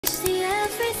See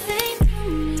everything for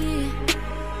me.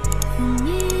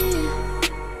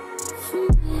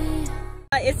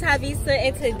 It's Javisa,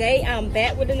 and today I'm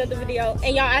back with another video.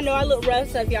 And y'all, I know I look rough,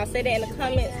 so if y'all say that in the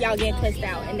comments, y'all getting cussed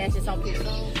out, and that's just on people.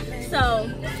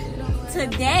 So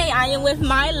today I am with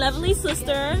my lovely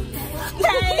sister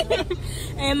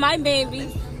and my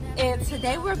baby, and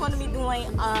today we're going to be doing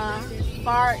a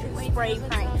fart spray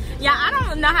prank. Yeah, I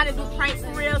don't know how to do pranks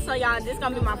for real, so y'all, this is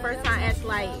gonna be my first time actually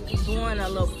like doing a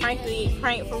little prank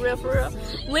for real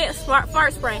with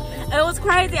fart spray. It was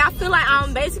crazy. I feel like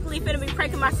I'm basically finna be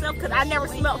pranking myself because I never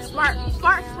smelled fart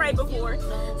spray before,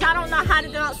 so I don't know how to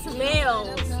do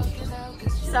smells.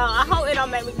 So I hope it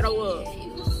don't make me throw up.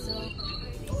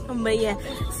 But yeah,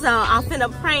 so I'm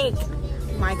finna prank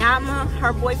my godma,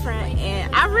 her boyfriend,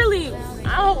 and I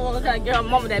don't want to try to get her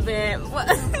mama that bad.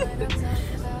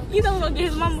 You don't want to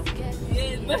get his mama?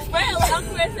 Yeah, but spray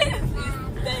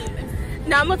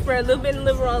no, I'm gonna spray a little bit in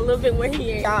the living room, a little bit where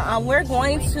he is. We're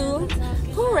going to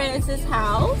Perez's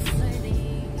house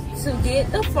to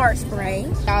get the fart spray.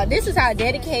 This is how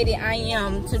dedicated I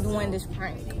am to doing this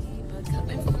prank.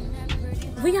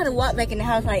 We gotta walk back in the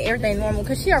house like everything normal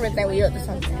because she already think we up to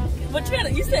something. But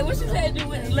you said what you had to do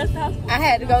when you left the house? I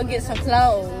had to go get some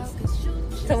clothes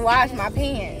to wash my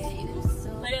pants. So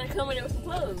you gotta come in there with some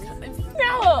clothes? No,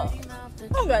 I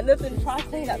don't got nothing to try to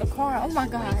take out the car. Oh my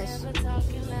gosh.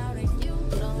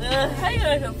 How you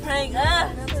gonna prank?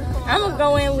 I'm gonna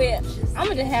go in with, I'm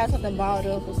gonna just have something balled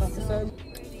up or something. So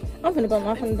I'm finna go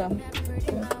knock on the door.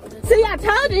 See, I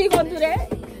told you he gonna do that.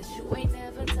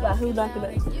 But who knocking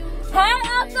it? Hey,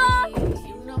 Uncle!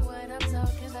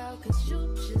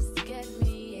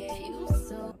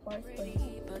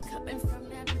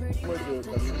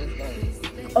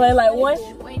 Okay, like one?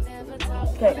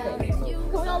 Okay. Can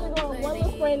we only go one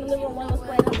little spray in the living room, one little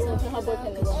spray in the living room, and her boyfriend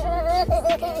in the room?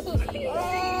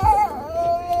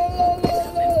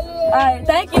 Alright,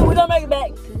 thank you. We're gonna make it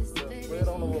back.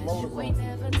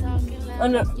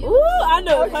 Ooh, I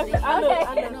know. Perfect. I know.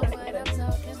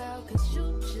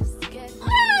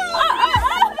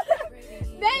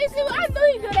 Daisy, I knew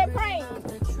you do that prank.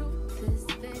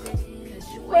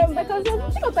 Because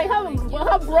she gonna think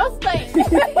her breath stink.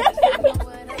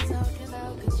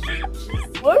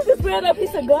 What if you spray that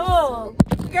piece of gum?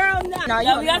 Girl, no.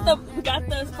 Yeah, we got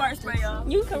the spark spray, y'all.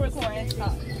 You can record and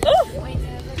talk.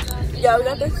 Yeah, we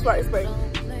got the spark spray.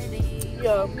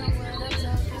 Yo.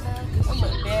 I'm a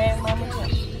bad mama.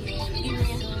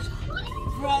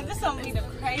 Bro, this gonna be the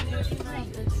craziest thing.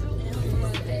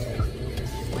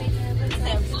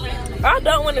 I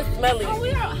don't want to smell it. How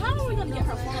are we gonna get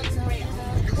her phone spray on?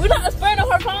 We're not spraying on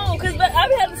her phone because I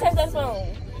be having to take that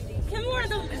phone. Can we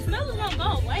the smell is gonna go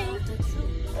away?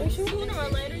 Are you sure we're gonna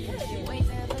run later? Yeah.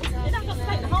 They're not gonna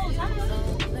take the whole time.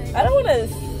 I don't want to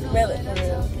smell it for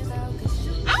real.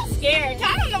 I'm scared. I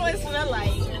don't know what it smells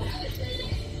like.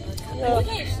 We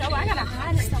can't show. I gotta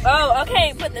hide it. Oh, I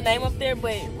can't put the name up there,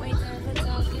 but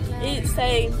it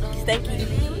say Stanky.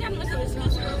 We gotta look at this.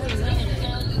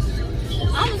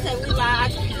 I'm gonna say we lied. I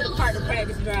took you to the car to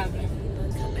practice driving.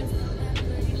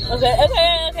 Okay, that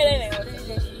ain't what.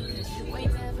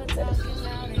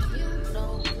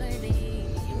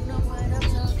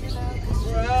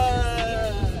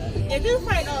 Bruh. If this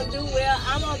fight don't do well,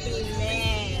 I'm gonna be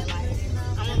mad. Like,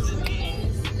 I'm gonna be mad.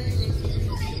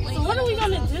 So what are we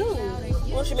gonna do?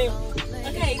 What you mean?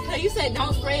 Okay, so you said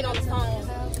don't spray it on the phone.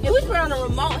 If we spray it on the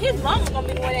remote, his mom's gonna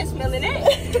be the one that's smelling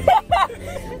it.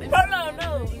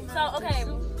 No. So, okay.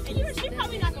 And she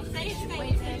probably not gonna say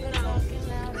anything.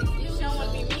 She don't want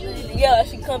to be mean. Yeah,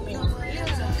 she comfy.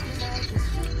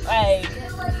 Like,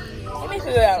 let me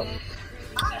figure it out.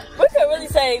 We could really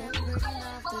say,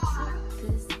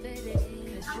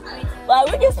 like,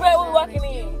 we can spray when we're walking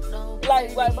in.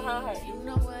 Like, right behind her.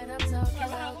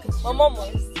 My mama.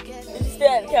 She's still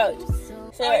at the couch.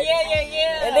 So, oh,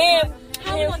 yeah. And then,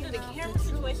 how we gonna do the camera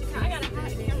situation? I gotta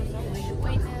hide the camera somewhere.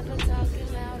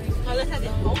 Oh, let's have to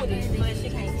hold it so that she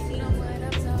can't see.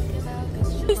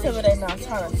 Please tell me they're not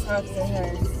trying to talk to her.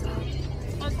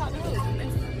 Want to talk to who?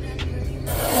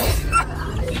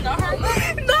 You know her?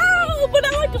 No, but I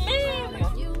like the man.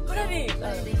 What I mean?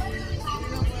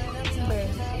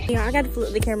 Yeah, I gotta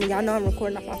flip the camera. Y'all know I'm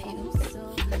recording off my phone.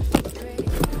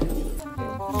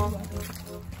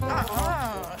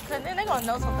 Cause then they gonna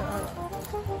know something.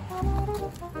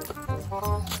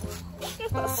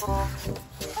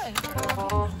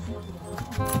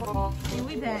 Yeah,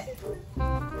 we back.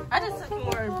 I just took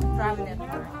more driving that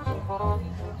car.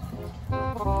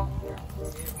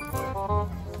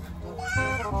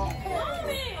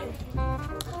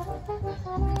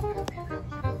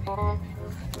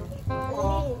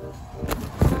 Oh.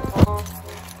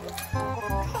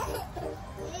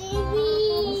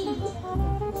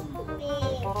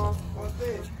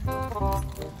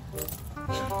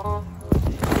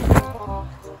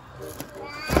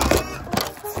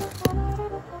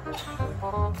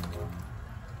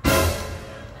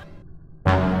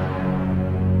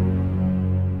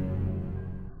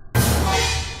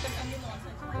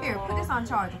 on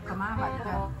charger. Come on, about to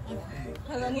go.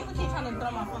 Because I need to keep trying to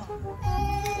throw my phone.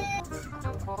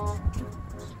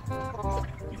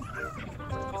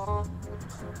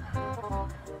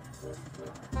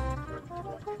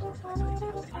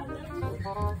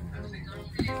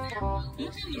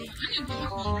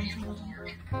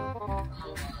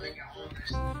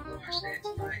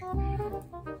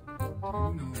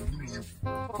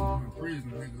 In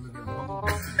prison, nigga look at the whole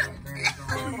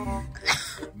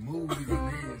movies and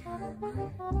everything, man.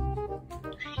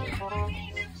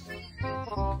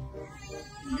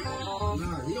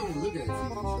 Nah, he don't look at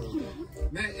TV shows.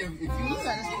 Man, if you look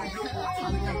at it,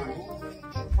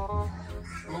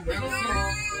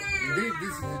 and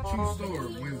this is a true story.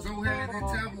 When Zoe had that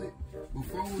tablet,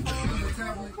 before the other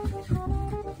tablet,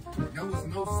 there was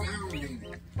no sound in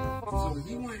it. So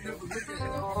he wouldn't never look at it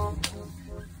all.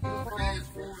 Fast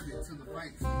forwarded to the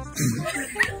fight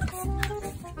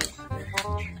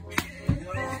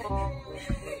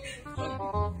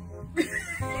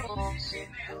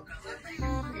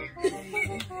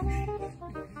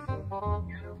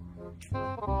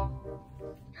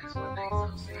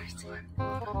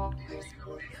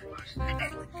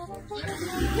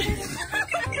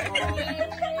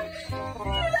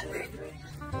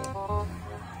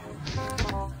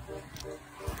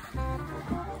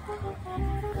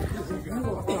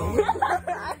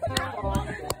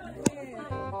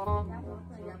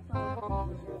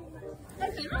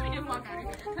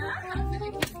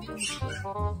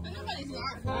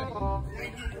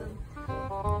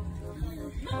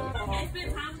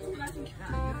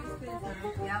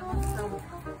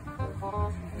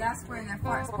Y'all spraying that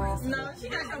fart spray. No, she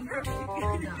got some perfect.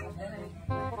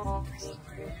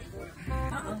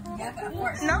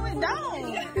 No, it don't.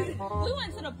 We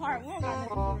went to the park. We don't got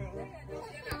nothing for real.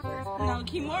 No,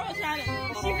 Kimora was trying to.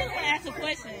 She really want to ask a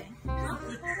question.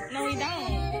 No, we don't.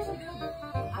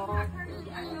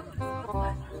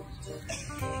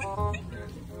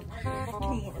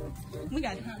 Kimora, we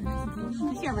got to.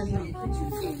 She already know.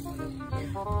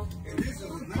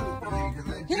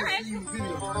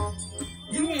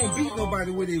 You won't beat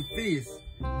nobody with his fist,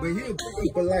 but he'll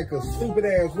keep it like a stupid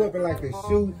ass weapon, like a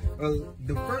shoe.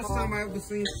 The first time I ever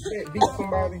seen Fat beat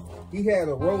somebody, he had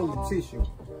a roll of tissue.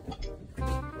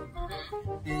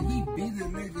 And he beat a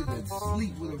nigga to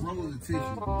sleep with a roll of tissue. Man,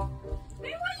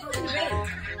 why you in the bed?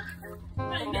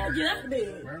 Man, you gotta get out the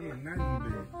bed. I'm not in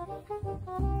bed.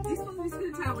 He's supposed to be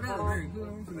spending time with us. Hey, good,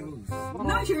 I'm finna go to sleep.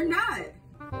 No, you're not.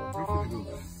 I'm finna go to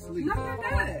sleep. No, you're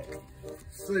not.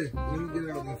 Sleep. Let me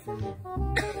get out there for you.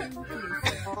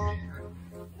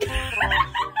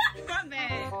 My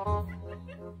bad.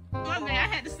 My bad, I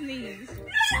had to sneeze.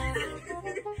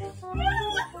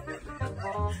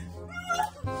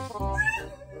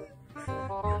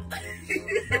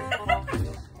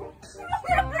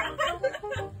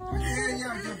 Yeah,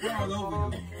 y'all just brought over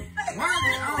here. Why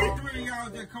did all three of y'all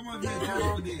just come up here and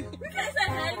talk with him? We can't say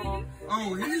hey.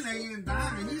 Oh, he laying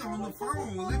down and he on the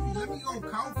phone. Let me go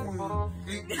call for him.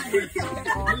 And get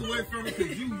away from him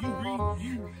because you just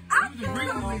bring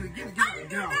him in to get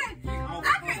off. I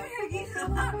came here to get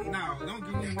some money. No, don't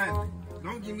give me nothing.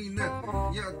 Don't give me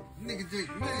nothing. Yeah, nigga just,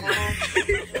 man.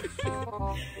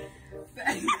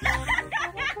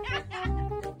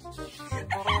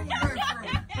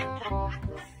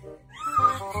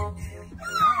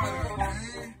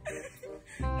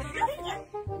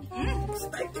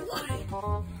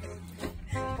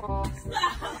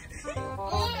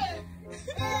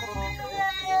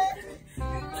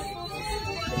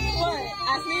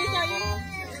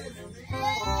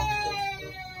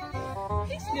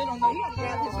 He still don't know. You gotta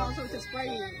grab his phone so we can spray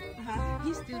it.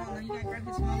 He still don't know. You gotta grab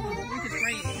his phone so we can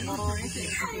spray it.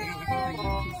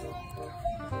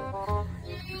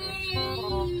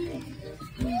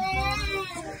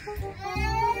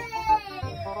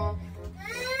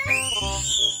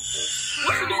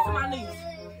 What you did to my niece?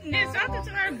 Did something to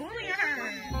her, bullying her.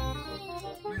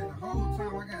 Man, the whole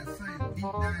time I got something deep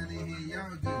down in here,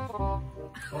 y'all just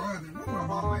bothering. Where my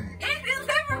mama at? In the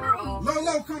living room.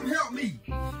 Lolo, come help me.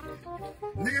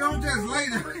 Nigga, don't just lay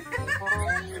there.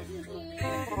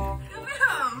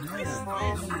 I'm trying to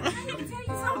tell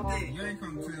you something. You ain't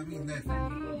come tell me nothing.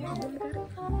 No.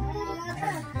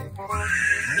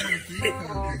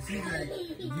 She like,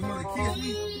 you wanna kiss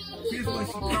me? Kiss where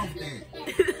she coughed at.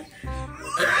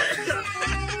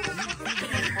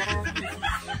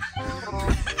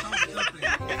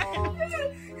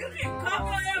 You can cough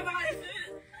on everybody's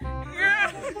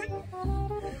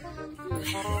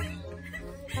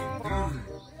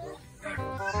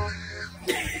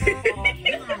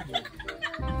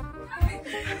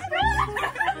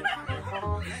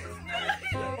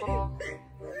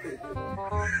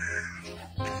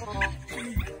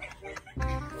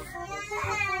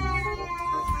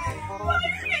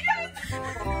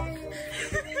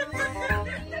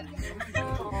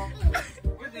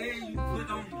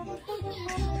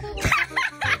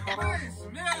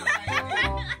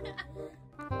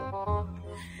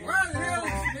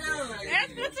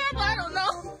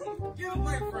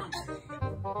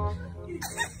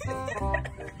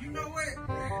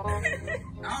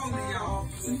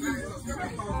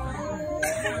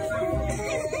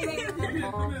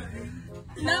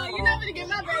No, you're not gonna get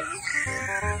my baby.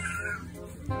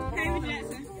 Hey,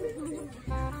 Jackson.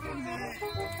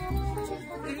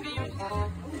 Let me get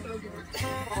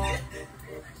you.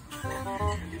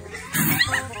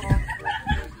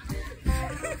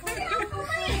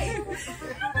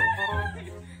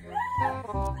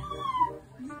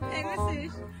 Hey,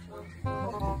 Miss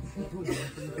Ish.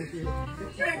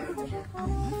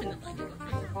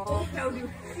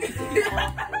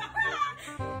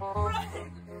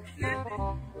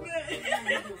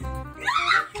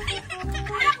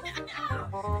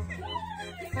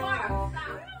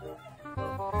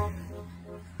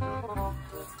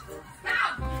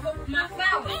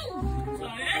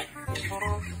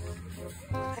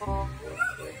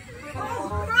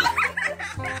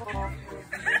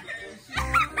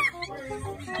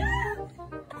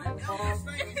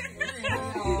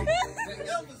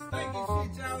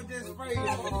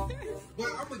 But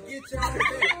I'm gonna get y'all there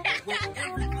with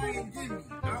everything give me.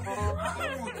 I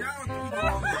want y'all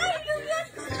to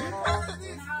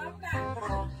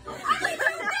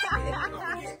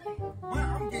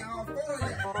I'm getting all for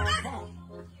it.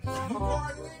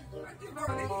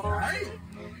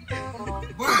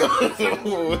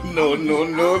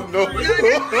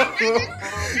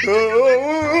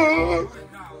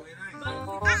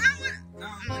 No.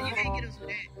 You can't get us with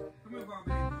that.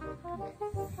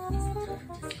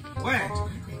 What?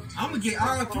 I'm gonna get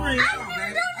all three of y'all,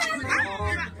 man.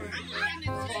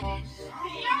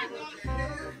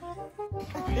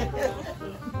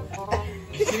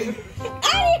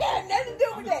 I ain't have nothing to do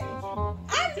with that.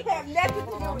 I didn't have nothing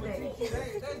to do with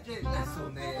that. That's so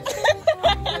nasty.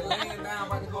 You're laying down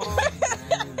about to go home,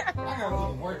 man. I gotta go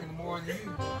to work in the morning.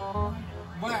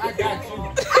 But I got you.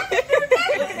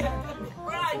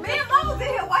 Right, me and Mama was in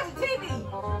here watching TV.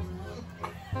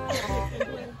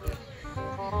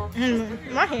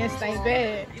 My hands stink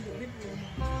bad.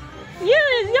 Yeah,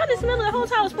 y'all just smell the whole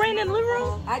time I was spraying in the living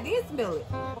room? I did smell it.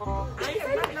 My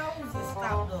nose is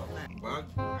stopped up now. Well,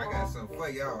 I got something for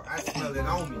y'all. I smell it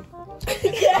on me.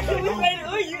 Yeah, we made it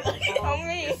on you. On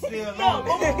me. Still No, on me.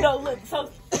 Mama, no, look. So,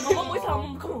 my mama, we told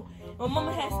Mama, come on. My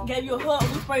mama gave you a hug.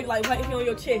 We sprayed like right here on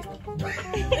your chest.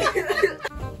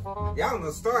 Y'all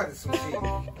done started some shit.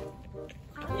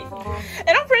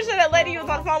 And I'm pretty sure that lady you was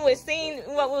on the phone with seen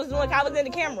what was doing. I was in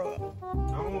the camera.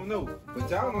 I don't know. But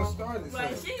y'all done started Right,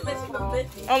 something. she ain't let you know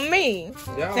nothing. On me.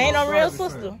 Y'all She ain't no done real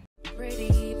started sister. something.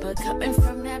 Pretty, but coming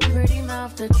from that pretty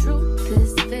mouth, the truth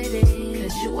is fitting.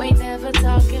 Cause you ain't never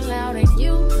talking loud and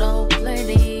you know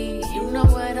plenty. You know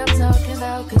what I'm talking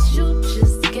about, cause you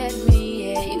just get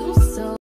me, yeah, you